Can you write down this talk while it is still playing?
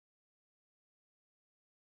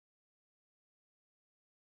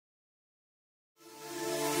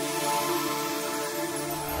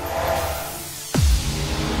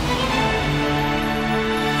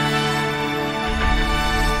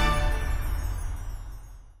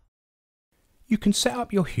You can set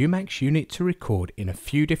up your Humax unit to record in a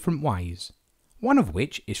few different ways, one of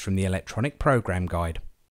which is from the electronic program guide.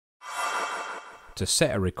 To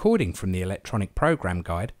set a recording from the electronic program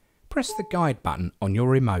guide, press the guide button on your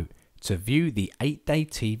remote to view the 8-day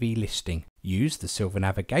TV listing. Use the silver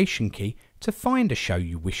navigation key to find a show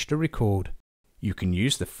you wish to record. You can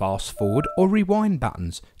use the fast forward or rewind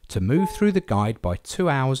buttons to move through the guide by 2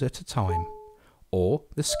 hours at a time, or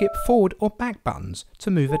the skip forward or back buttons to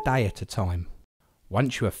move a day at a time.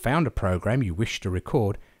 Once you have found a program you wish to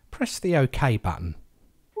record, press the OK button.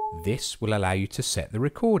 This will allow you to set the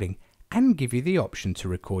recording and give you the option to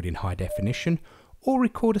record in high definition or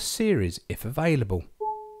record a series if available.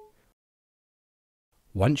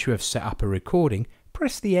 Once you have set up a recording,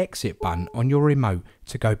 press the exit button on your remote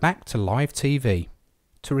to go back to live TV.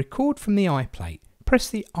 To record from the iPlate, press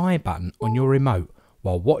the I button on your remote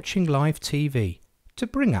while watching live TV to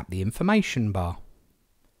bring up the information bar.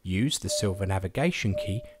 Use the silver navigation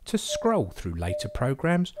key to scroll through later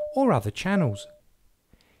programs or other channels.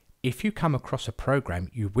 If you come across a program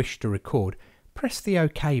you wish to record, press the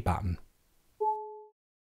OK button.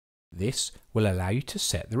 This will allow you to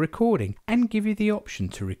set the recording and give you the option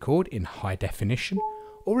to record in high definition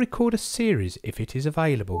or record a series if it is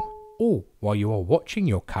available, all while you are watching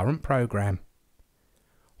your current program.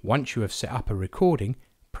 Once you have set up a recording,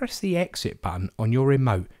 press the exit button on your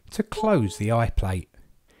remote to close the iPlate.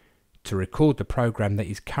 To record the program that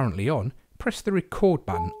is currently on, press the record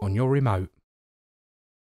button on your remote.